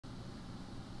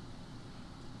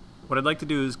What I'd like to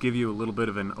do is give you a little bit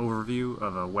of an overview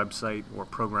of a website or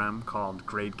program called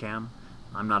GradeCam.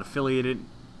 I'm not affiliated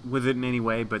with it in any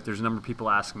way, but there's a number of people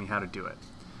asking me how to do it.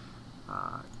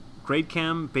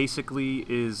 GradeCam basically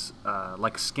is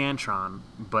like Scantron,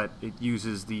 but it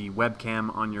uses the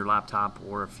webcam on your laptop,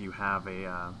 or if you have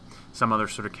some other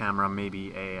sort of camera,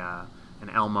 maybe an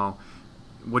Elmo.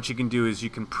 What you can do is you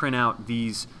can print out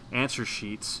these answer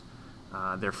sheets.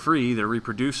 They're free, they're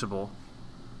reproducible,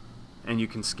 and you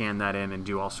can scan that in and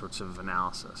do all sorts of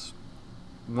analysis.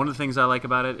 One of the things I like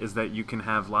about it is that you can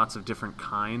have lots of different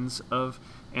kinds of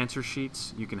answer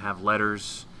sheets. You can have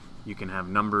letters, you can have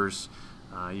numbers,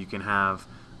 you can have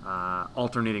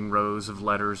alternating rows of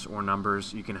letters or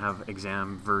numbers, you can have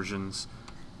exam versions.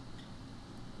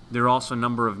 There are also a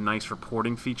number of nice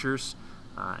reporting features,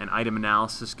 an item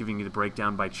analysis giving you the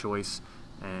breakdown by choice,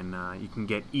 and you can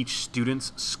get each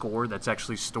student's score that's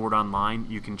actually stored online.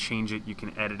 You can change it, you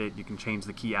can edit it, you can change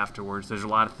the key afterwards. There's a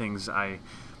lot of things I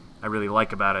really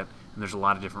like about it, and there's a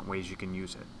lot of different ways you can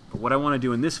use it. But what I want to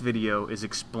do in this video is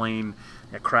explain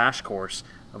a crash course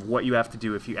of what you have to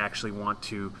do if you actually want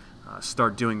to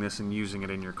start doing this and using it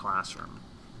in your classroom.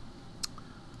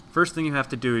 First thing you have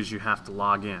to do is you have to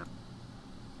log in.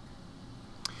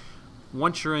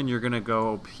 Once you're in, you're going to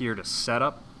go up here to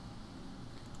Setup.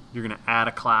 You're going to add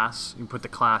a class. You can put the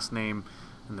class name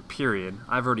and the period.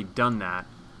 I've already done that.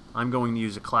 I'm going to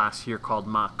use a class here called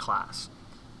Mock Class.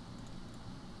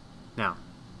 Now,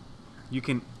 you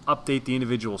can update the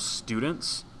individual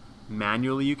students.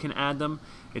 Manually you can add them.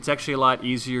 It's actually a lot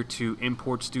easier to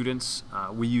import students.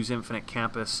 We use Infinite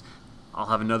Campus. I'll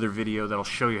have another video that'll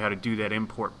show you how to do that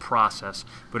import process.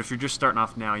 But if you're just starting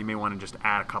off now, you may want to just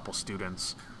add a couple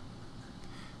students.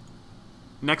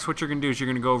 Next, what you're going to do is you're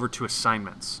going to go over to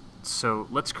Assignments. So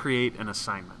let's create an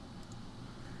assignment.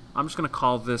 I'm just going to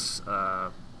call this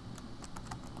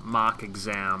Mock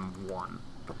Exam 1.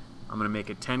 I'm going to make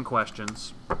it 10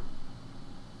 questions.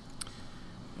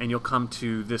 And you'll come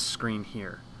to this screen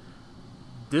here.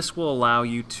 This will allow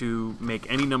you to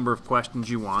make any number of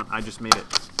questions you want. I just made it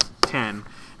 10.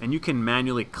 And you can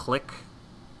manually click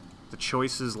the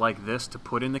choices like this to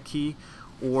put in the key,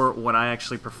 or what I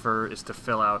actually prefer is to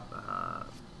fill out a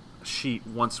sheet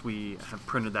once we have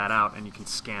printed that out, and you can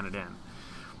scan it in.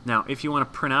 Now, if you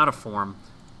want to print out a form,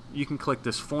 you can click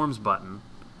this Forms button,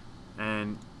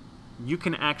 and you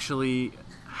can actually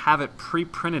have it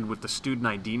pre-printed with the student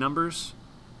ID numbers,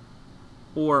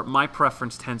 or my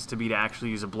preference tends to be to actually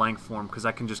use a blank form, because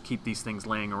I can just keep these things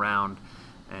laying around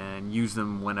and use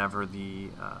them whenever the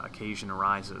occasion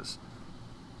arises.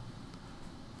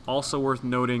 Also worth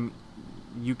noting,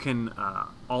 you can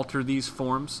alter these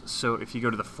forms. So if you go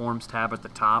to the Forms tab at the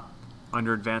top,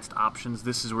 under Advanced Options,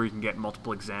 this is where you can get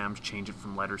multiple exams, change it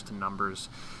from letters to numbers,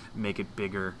 make it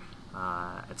bigger,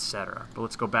 etc. But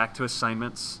let's go back to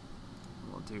Assignments.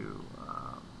 We'll do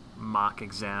Mock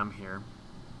Exam here.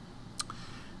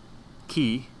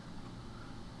 Key.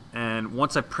 And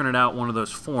once I printed out one of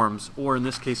those forms, or in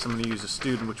this case I'm going to use a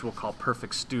student, which we'll call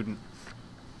Perfect Student,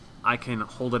 I can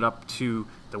hold it up to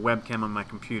the webcam on my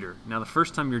computer. Now, the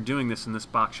first time you're doing this in this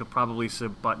box, you'll probably see a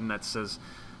button that says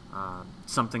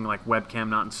something like webcam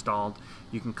not installed.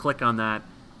 You can click on that,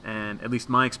 and at least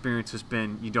my experience has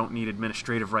been you don't need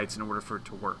administrative rights in order for it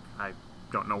to work. I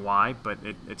don't know why, but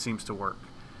it seems to work.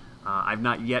 I've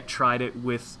not yet tried it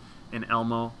with an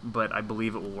Elmo, but I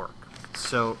believe it will work.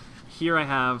 So here I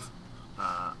have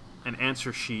an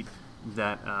answer sheet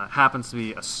that happens to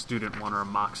be a student one or a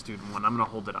mock student one. I'm going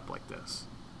to hold it up like this.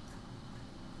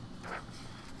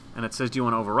 And it says, do you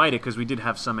want to overwrite it? Because we did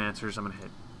have some answers. I'm going to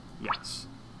hit yes.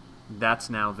 That's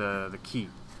now the key.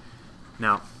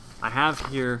 Now, I have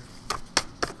here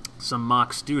some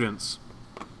mock students,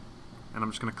 and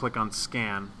I'm just going to click on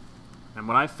Scan. And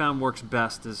what I've found works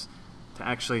best is to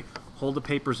actually hold the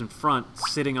papers in front,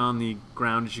 sitting on the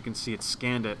ground. As you can see, it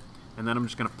scanned it, and then I'm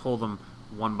just going to pull them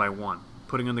one by one.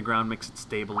 Putting on the ground makes it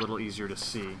stable, a little easier to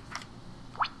see.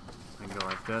 I can go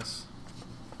like this.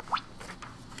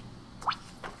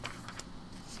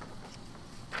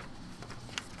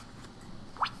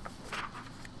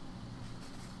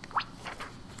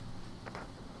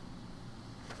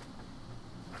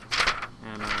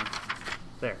 And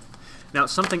there. Now,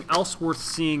 something else worth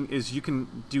seeing is you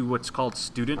can do what's called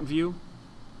Student View.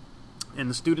 And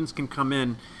the students can come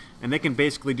in and they can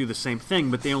basically do the same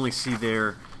thing, but they only see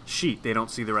their sheet. They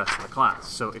don't see the rest of the class.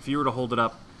 So if you were to hold it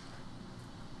up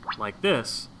like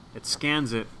this, it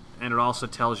scans it, and it also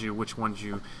tells you which ones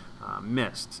you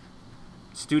missed.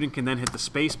 Student can then hit the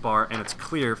space bar, and it's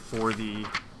clear for the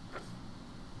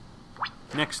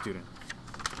next student.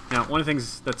 Now, one of the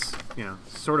things that's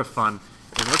sort of fun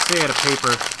is, let's say I had a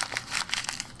paper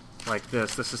like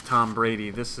this. This is Tom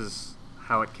Brady. This is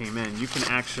how it came in. You can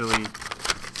actually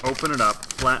open it up,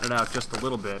 flatten it out just a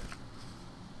little bit,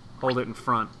 hold it in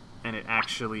front, and it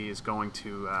actually is going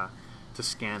to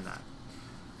scan that.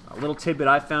 A little tidbit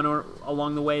I found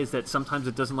along the way is that sometimes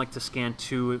it doesn't like to scan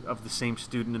two of the same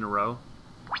student in a row,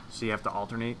 so you have to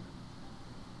alternate.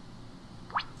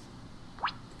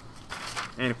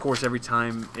 And of course, every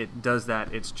time it does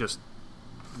that, it's just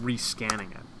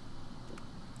rescanning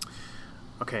it.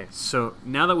 Okay, so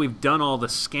now that we've done all the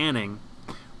scanning,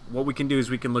 what we can do is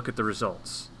we can look at the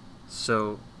results.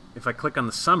 So if I click on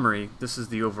the summary, this is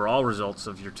the overall results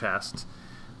of your test.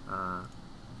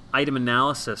 Item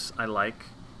analysis I like,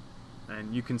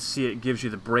 and you can see it gives you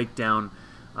the breakdown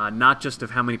not just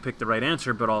of how many picked the right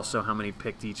answer, but also how many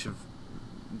picked each of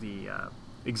the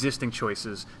existing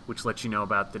choices, which lets you know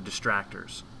about the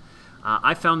distractors.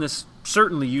 I found this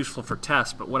certainly useful for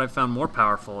tests, but what I found more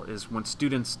powerful is when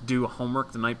students do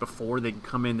homework the night before, they can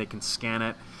come in, they can scan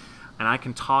it, and I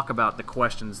can talk about the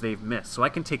questions they've missed. So I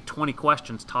can take 20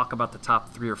 questions, talk about the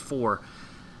top 3 or 4.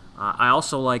 I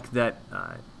also like that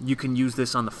you can use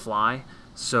this on the fly.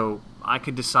 So I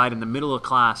could decide in the middle of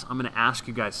class, I'm going to ask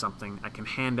you guys something. I can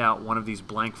hand out one of these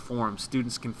blank forms.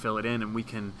 Students can fill it in, and we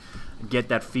can get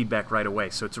that feedback right away.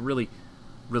 So it's a really,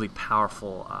 really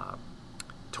powerful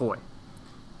toy.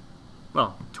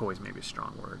 Well, toy is maybe a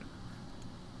strong word.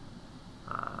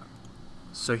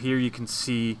 So here you can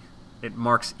see it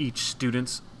marks each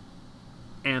student's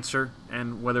answer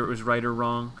and whether it was right or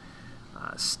wrong.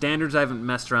 Standards I haven't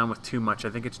messed around with too much. I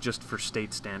think it's just for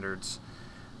state standards.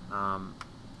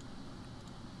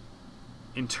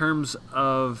 In terms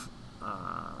of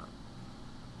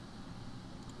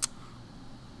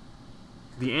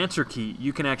the answer key,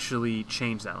 you can actually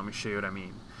change that. Let me show you what I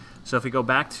mean. So if we go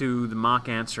back to the mock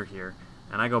answer here,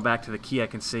 and I go back to the key, I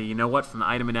can see, you know what, from the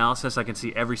item analysis, I can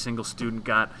see every single student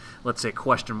got, let's say,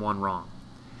 question 1 wrong.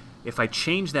 If I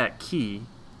change that key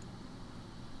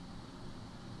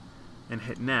and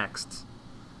hit next,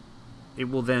 it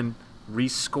will then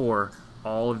rescore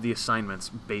all of the assignments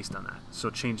based on that. So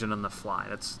change it on the fly.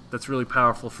 That's really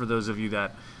powerful for those of you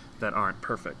that aren't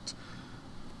perfect.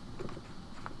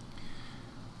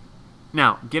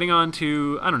 Now, getting on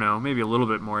to, I don't know, maybe a little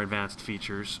bit more advanced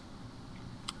features.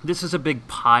 This is a big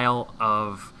pile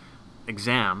of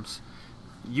exams.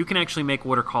 You can actually make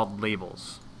what are called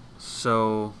labels.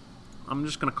 So I'm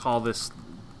just going to call this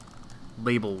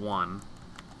label 1.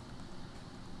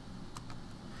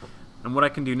 And what I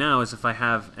can do now is if I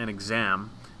have an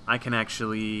exam, I can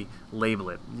actually label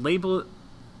it. Label it,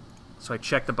 so I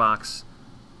check the box,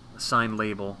 assign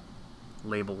label,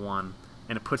 label 1,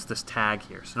 and it puts this tag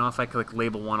here. So now if I click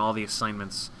label 1, all the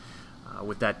assignments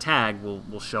with that tag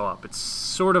will show up. It's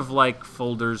sort of like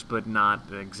folders, but not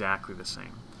exactly the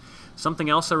same. Something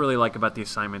else I really like about the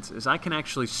assignments is I can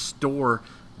actually store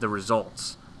the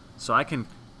results. So I can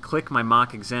click my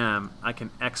mock exam, I can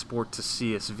export to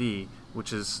CSV,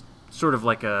 which is sort of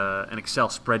like an Excel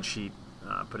spreadsheet,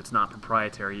 but it's not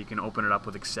proprietary. You can open it up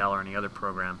with Excel or any other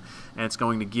program, and it's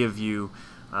going to give you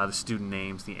the student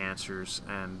names, the answers,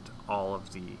 and all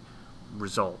of the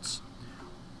results.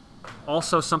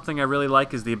 Also, something I really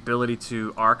like is the ability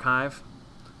to archive.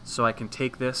 So I can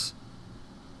take this,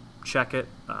 check it,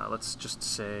 let's just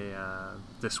say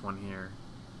this one here,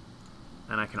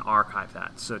 and I can archive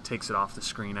that. So it takes it off the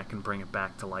screen. I can bring it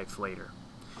back to life later.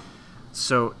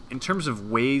 So in terms of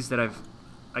ways that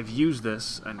I've used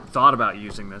this and thought about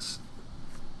using this,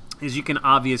 is you can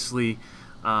obviously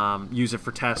use it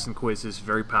for tests and quizzes,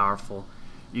 very powerful.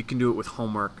 You can do it with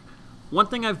homework. One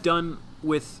thing I've done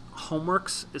with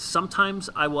homeworks is sometimes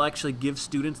I will actually give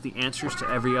students the answers to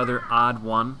every other odd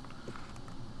one.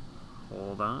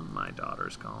 Hold on, my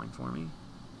daughter's calling for me.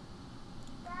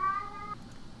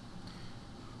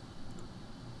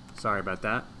 Sorry about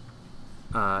that.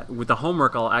 With the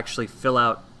homework, I'll actually fill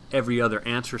out every other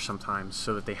answer sometimes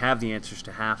so that they have the answers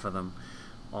to half of them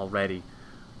already.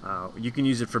 You can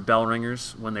use it for bell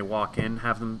ringers when they walk in,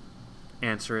 have them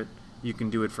answer it. You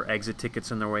can do it for exit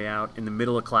tickets on their way out. In the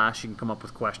middle of class, you can come up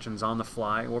with questions on the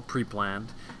fly or pre-planned.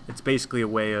 It's basically a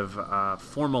way of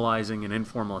formalizing an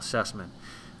informal assessment.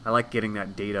 I like getting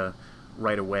that data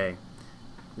right away.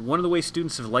 One of the ways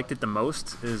students have liked it the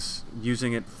most is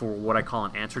using it for what I call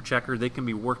an answer checker. They can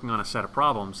be working on a set of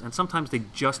problems, and sometimes they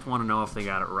just want to know if they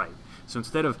got it right. So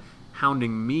instead of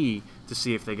hounding me to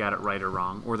see if they got it right or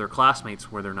wrong, or their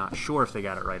classmates where they're not sure if they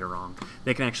got it right or wrong,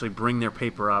 they can actually bring their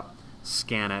paper up,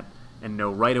 scan it, and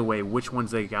know right away which ones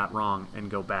they got wrong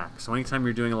and go back. So anytime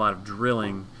you're doing a lot of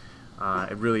drilling,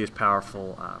 it really is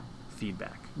powerful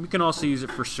feedback. You can also use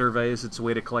it for surveys. It's a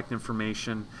way to collect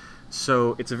information.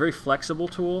 So it's a very flexible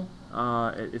tool.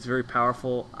 It's very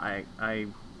powerful. I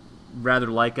rather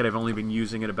like it. I've only been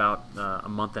using it about a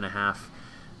month and a half,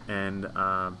 and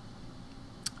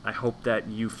I hope that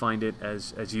you find it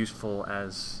as useful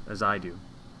as I do.